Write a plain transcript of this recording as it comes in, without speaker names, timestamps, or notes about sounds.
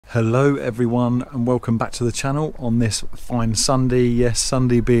Hello everyone and welcome back to the channel on this fine Sunday. Yes,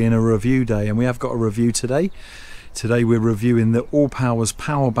 Sunday being a review day, and we have got a review today. Today we're reviewing the ALLPOWERS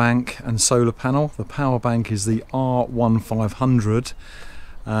power bank and solar panel. The power bank is the R1500.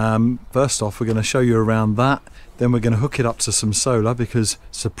 First off, we're going to show you around that, then we're going to hook it up to some solar because,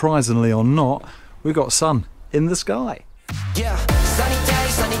 surprisingly or not, we've got sun in the sky. Yeah, sunny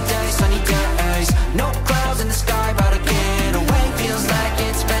days, sunny days, sunny days. No clouds in the sky, but I get away. Feels like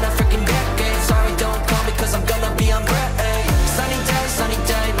it's been a freaking decade. Sorry, don't call me cause I'm gonna be on break. Sunny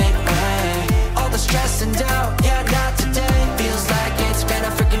day, make way. All the stress and doubt, yeah, not today. Feels like it's been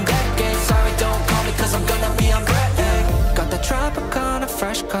a freaking decade. Sorry, don't call me cause I'm gonna be on break. Got the Tropicana,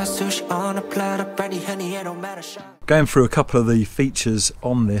 fresh cut sushi on a platter. Brandy, honey, it don't matter. Going through a couple of the features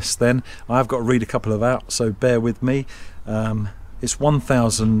on this, then I've got to read a couple of out, so bear with me. It's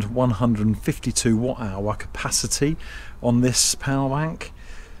 1152 watt-hour capacity on this power bank,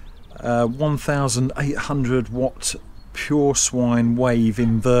 1800 watt pure sine wave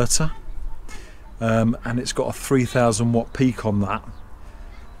inverter, and it's got a 3000 watt peak on that.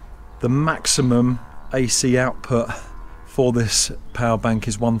 The maximum AC output for this power bank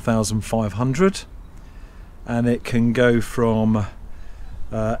is 1500, and it can go from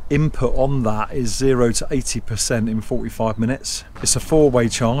input on that is 0 to 80% in 45 minutes. It's a four-way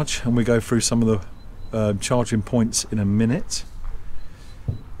charge, and we go through some of the charging points in a minute.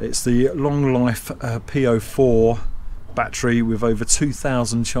 It's the long life PO4 battery with over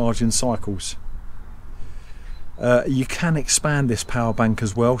 2000 charging cycles. You can expand this power bank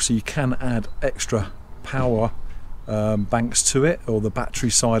as well, so you can add extra power banks to it, or the battery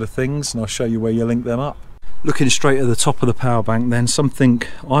side of things, and I'll show you where you link them up. Looking straight at the top of the power bank, then, something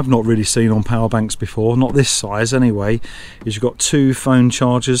I've not really seen on power banks before, not this size anyway, is you've got two phone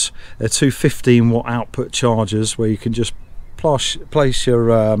chargers. They're two 15 watt output chargers where you can just place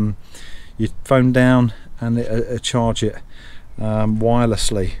your phone down and charge it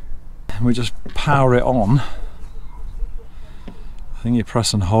wirelessly. And we just power it on. I think you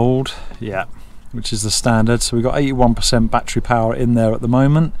press and hold, yeah, which is the standard. So we've got 81% battery power in there at the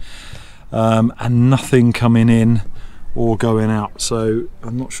moment. And nothing coming in or going out, so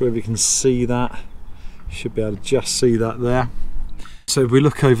I'm not sure if you can see that. You should be able to just see that there. So if we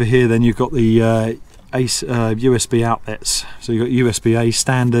look over here, then you've got the USB outlets. So you've got USB-A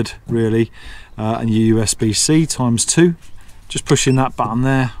standard really, and your USB-C ×2. Just pushing that button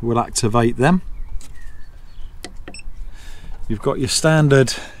there will activate them. You've got your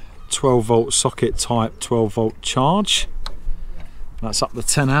standard 12 volt socket type 12 volt charge. That's up to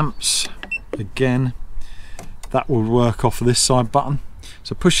 10 amps. Again, that will work off of this side button.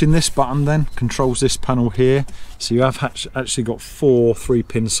 So pushing this button then controls this panel here. So you have actually got four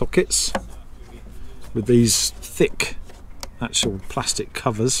 3-pin sockets with these thick actual plastic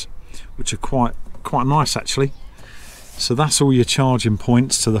covers, which are quite nice actually. So that's all your charging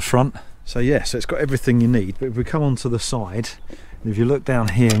points to the front. So yeah, so it's got everything you need. But if we come onto the side, and if you look down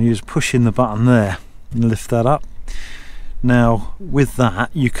here and you just push in the button there and lift that up. Now with that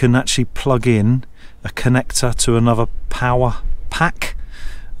you can actually plug in a connector to another power pack.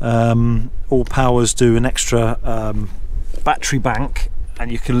 ALLPOWERS do an extra battery bank,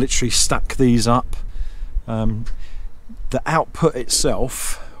 and you can literally stack these up. The output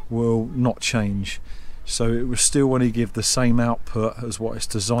itself will not change, so it will still only give the same output as what it's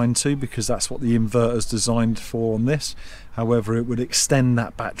designed to, because that's what the inverter is designed for on this. However, it would extend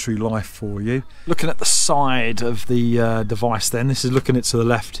that battery life for you. Looking at the side of the device then, this is looking it to the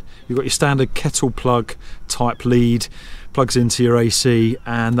left, you've got your standard kettle plug type lead, plugs into your AC,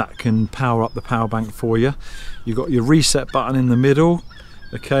 and that can power up the power bank for you. You've got your reset button in the middle,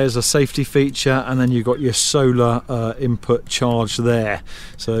 okay, as a safety feature, and then you've got your solar input charge there.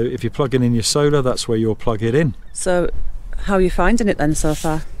 So if you're plugging in your solar, that's where you'll plug it in. So how are you finding it then so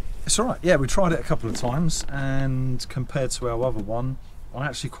far? It's alright, yeah, we tried it a couple of times, and compared to our other one, I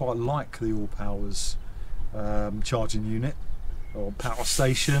actually quite like the ALLPOWERS charging unit, or power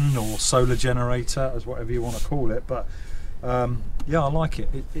station, or solar generator, as whatever you want to call it. But yeah, I like it.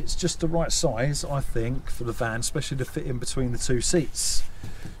 It's just the right size, I think, for the van, especially to fit in between the two seats.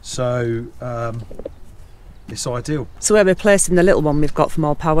 So it's ideal. So we're replacing the little one we've got from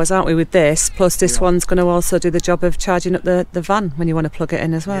ALLPOWERS, aren't we, with this? Plus this one's going to also do the job of charging up the van when you want to plug it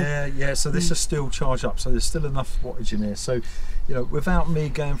in as well. Yeah, so this is still charge up, so there's still enough wattage in here. So, you know, without me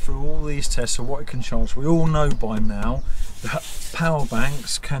going through all these tests of what it can charge, we all know by now that power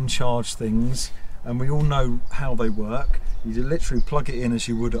banks can charge things, and we all know how they work. You literally plug it in as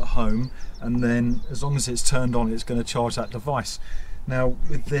you would at home, and then as long as it's turned on, it's going to charge that device. Now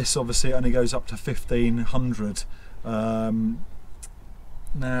with this, obviously it only goes up to 1500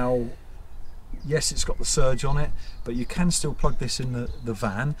 Now, yes, it's got the surge on it, but you can still plug this in the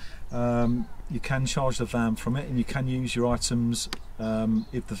van. You can charge the van from it, and you can use your items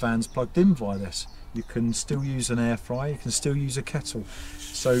if the van's plugged in via this. You can still use an air fryer, you can still use a kettle.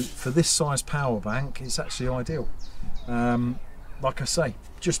 So for this size power bank, it's actually ideal. Like I say,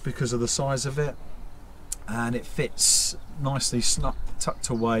 just because of the size of it, and it fits nicely tucked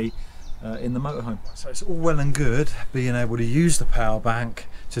away in the motorhome. So it's all well and good being able to use the power bank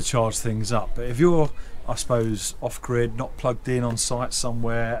to charge things up, but if you're, I suppose, off-grid, not plugged in on site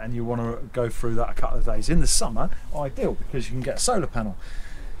somewhere, and you want to go through that a couple of days in the summer, ideal, because you can get a solar panel.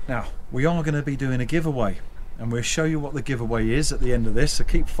 Now, we are going to be doing a giveaway, and we'll show you what the giveaway is at the end of this, so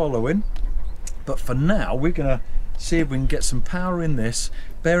keep following. But for now, we're going to see if we can get some power in this.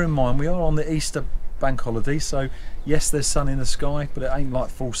 Bear in mind, we are on the Easter bank holiday, so yes, there's sun in the sky, but it ain't like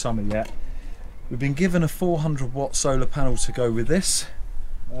full summer yet. We've been given a 400 watt solar panel to go with this.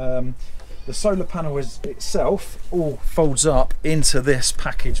 The solar panel itself all folds up into this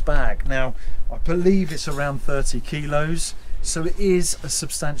package bag. Now, I believe it's around 30 kilos, so it is a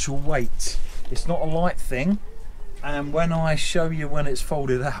substantial weight. It's not a light thing, and when I show you when it's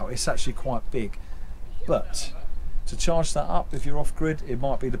folded out, it's actually quite big. But to charge that up, if you're off grid, it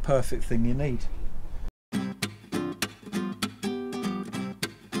might be the perfect thing you need.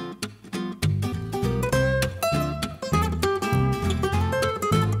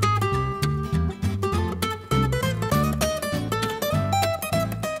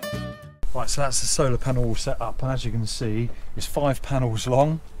 Right, so that's the solar panel all set up, and as you can see, it's 5 panels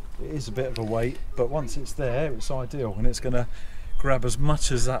long. It is a bit of a weight, but once it's there, it's ideal, and it's going to grab as much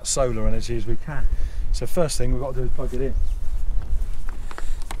of that solar energy as we can. So first thing we've got to do is plug it in.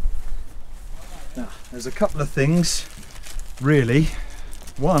 Now, there's a couple of things, really.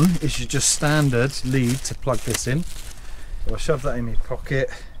 One is your just standard lead to plug this in. So I'll shove that in my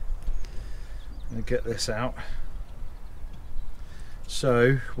pocket and get this out.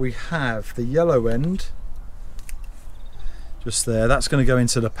 So we have the yellow end just there. That's going to go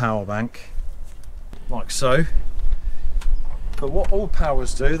into the power bank, like so. But what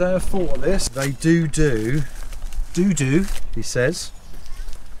ALLPOWERS do, they have thought of this. They do, he says.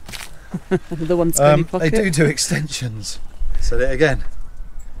 The ones in your pocket. They do extensions. Said it again.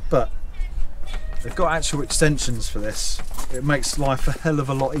 But they've got actual extensions for this. It makes life a hell of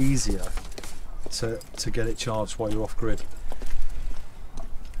a lot easier to get it charged while you're off grid.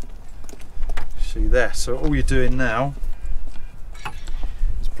 See there, so all you're doing now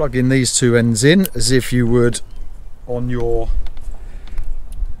is plugging these two ends in as if you would on your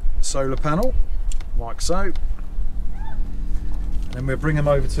solar panel, like so. Then we'll bring them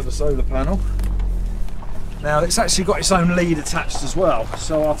over to the solar panel. Now it's actually got its own lead attached as well,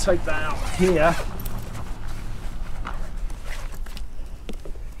 so I'll take that out here.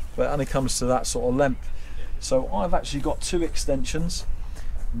 But it only comes to that sort of length. So I've actually got 2 extensions.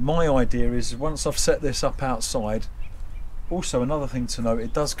 My idea is once I've set this up outside, also another thing to note,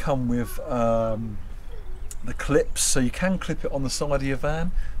 it does come with the clips, so you can clip it on the side of your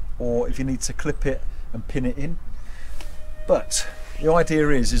van, or if you need to clip it and pin it in. But the idea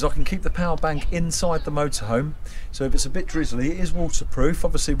is I can keep the power bank inside the motorhome, so if it's a bit drizzly, it is waterproof.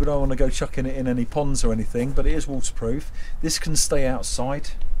 Obviously we don't want to go chucking it in any ponds or anything, but it is waterproof. This can stay outside.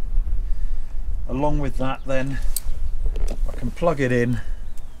 Along with that, then I can plug it in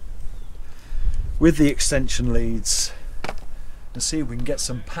with the extension leads and see if we can get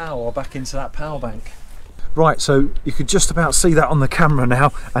some power back into that power bank. Right, so you could just about see that on the camera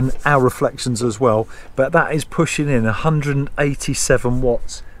now, and our reflections as well, but that is pushing in 187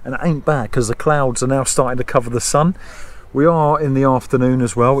 watts, and it ain't bad because the clouds are now starting to cover the sun. We are in the afternoon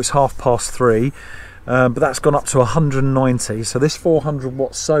as well, it's 3:30, but that's gone up to 190, so this 400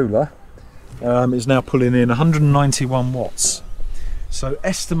 watt solar is now pulling in 191 watts. So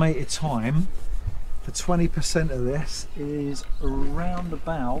estimated time for 20% of this is around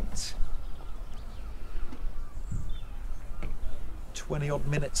about 20 odd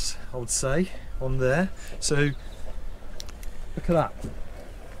minutes, I would say, on there. So look at that.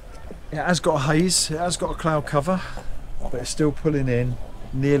 It has got a haze, it has got a cloud cover, but it's still pulling in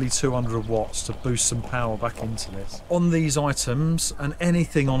nearly 200 watts to boost some power back into this. On these items and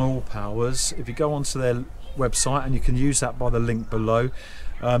anything on ALLPOWERS, if you go onto their website, and you can use that by the link below,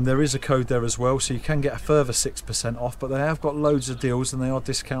 there is a code there as well, so you can get a further 6% off, but they have got loads of deals and they are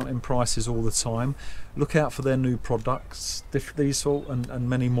discounting prices all the time. Look out for their new products, these sort and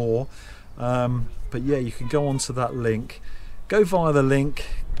many more. But yeah, you can go onto that link, go via the link,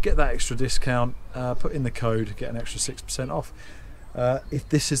 get that extra discount, put in the code, get an extra 6% off, if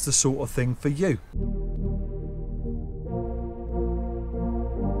this is the sort of thing for you.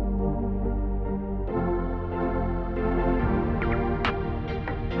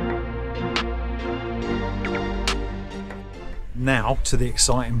 Now to the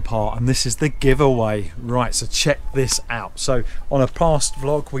exciting part, and this is the giveaway. Right, so check this out. So on a past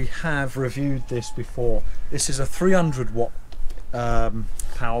vlog we have reviewed this before. This is a 300 watt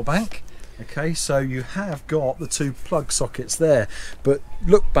power bank. Okay, so you have got the 2 plug sockets there, but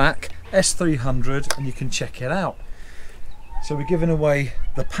look back, S300, and you can check it out. So we're giving away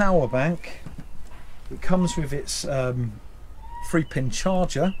the power bank. It comes with its 3-pin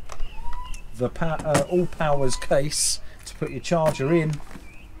charger, the ALLPOWERS case to put your charger in,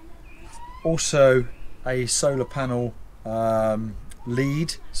 also a solar panel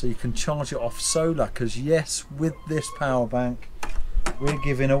lead so you can charge it off solar, because yes, with this power bank we're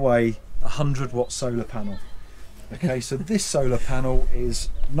giving away a 100 watt solar panel. Okay, so this solar panel is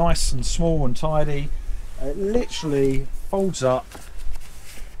nice and small and tidy. It literally folds up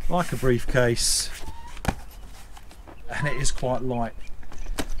like a briefcase, and it is quite light,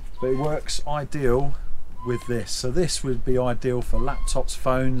 but it works ideal with this. So this would be ideal for laptops,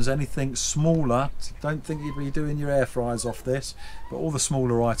 phones, anything smaller. Don't think you'd be doing your air fryers off this, but all the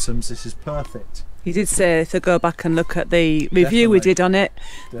smaller items, this is perfect. You did say to go back and look at the review we did on it.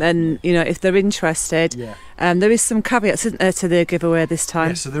 Then, you know, if they're interested. Yeah. There is some caveats, isn't there, to the giveaway this time?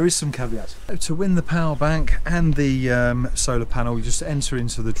 Yeah, so there is some caveats. To win the power bank and the solar panel, you just enter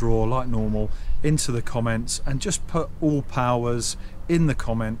into the draw like normal, into the comments, and just put ALLPOWERS in the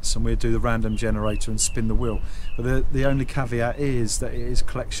comments, and we'll do the random generator and spin the wheel. But the only caveat is that it is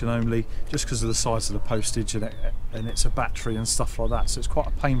collection only, just because of the size of the postage, and it's a battery and stuff like that, so it's quite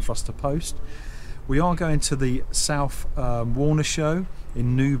a pain for us to post. We are going to the South Warner show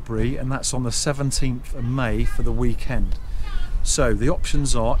in Newbury, and that's on the 17th of May for the weekend. So the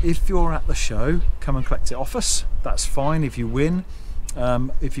options are, if you're at the show, come and collect it off us. That's fine if you win.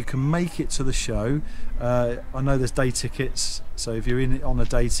 If you can make it to the show, I know there's day tickets, so if you're in it on a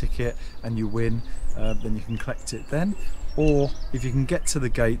day ticket and you win, then you can collect it then. Or if you can get to the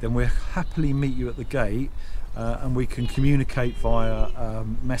gate, then we'll happily meet you at the gate, and we can communicate via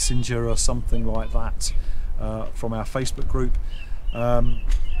Messenger or something like that from our Facebook group.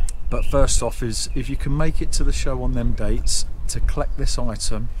 But first off is, if you can make it to the show on them dates to collect this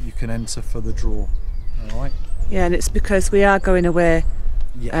item, you can enter for the draw. All right. Yeah, and it's because we are going away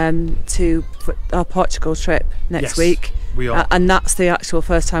to our Portugal trip next week. We are. And that's the actual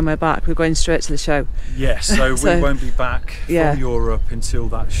first time we're back. We're going straight to the show. Yes, so, we won't be back yeah. from Europe until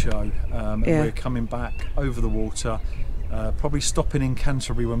that show. And we're coming back over the water, probably stopping in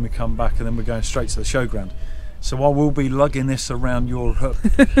Canterbury when we come back, and then we're going straight to the showground. So I will be lugging this around Europe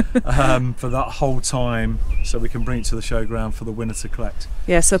for that whole time, so we can bring it to the showground for the winner to collect.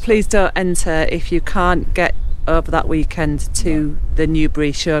 Yeah, so please don't enter if you can't get over that weekend to the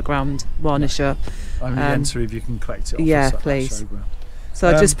Newbury showground, Warner show. Only enter if you can collect it off yeah, us at please. that showground.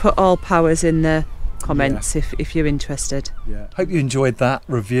 So just put ALLPOWERS in the comments if you're interested. Yeah, hope you enjoyed that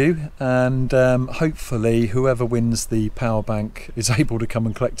review, and hopefully whoever wins the power bank is able to come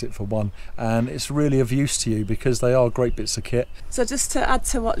and collect it for one, and it's really of use to you because they are great bits of kit. So just to add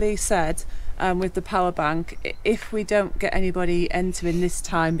to what Lee said, with the power bank, if we don't get anybody entering this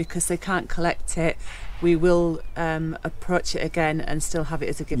time because they can't collect it, we will approach it again and still have it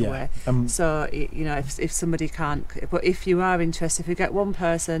as a giveaway. So you know, if somebody can't, but if you are interested, if we get one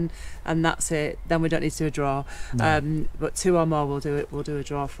person and that's it, then we don't need to do a draw. No. But 2 or more, we'll do a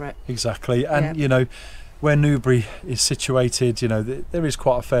draw for it. Exactly. And you know, where Newbury is situated, you know, there is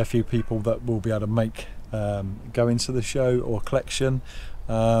quite a fair few people that will be able to make go into the show or collection,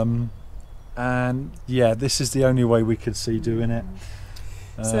 and yeah, this is the only way we could see doing it.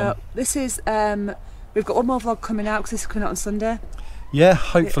 So this is we've got one more vlog coming out because this is coming out on Sunday. Yeah,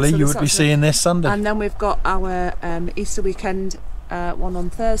 hopefully you would be seeing this Sunday. And then we've got our Easter weekend one on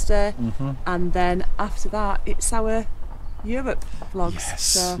Thursday, and then after that it's our Europe vlogs. Yes,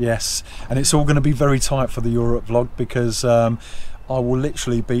 so. yes, and it's all going to be very tight for the Europe vlog because I will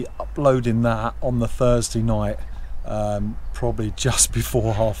literally be uploading that on the Thursday night, probably just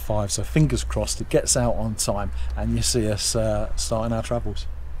before 5:30. So fingers crossed it gets out on time and you see us starting our travels.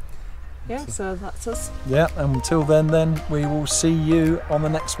 Yeah, so that's us. Yeah, and until then we will see you on the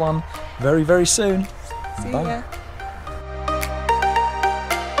next one very, very soon. See Bye. ya.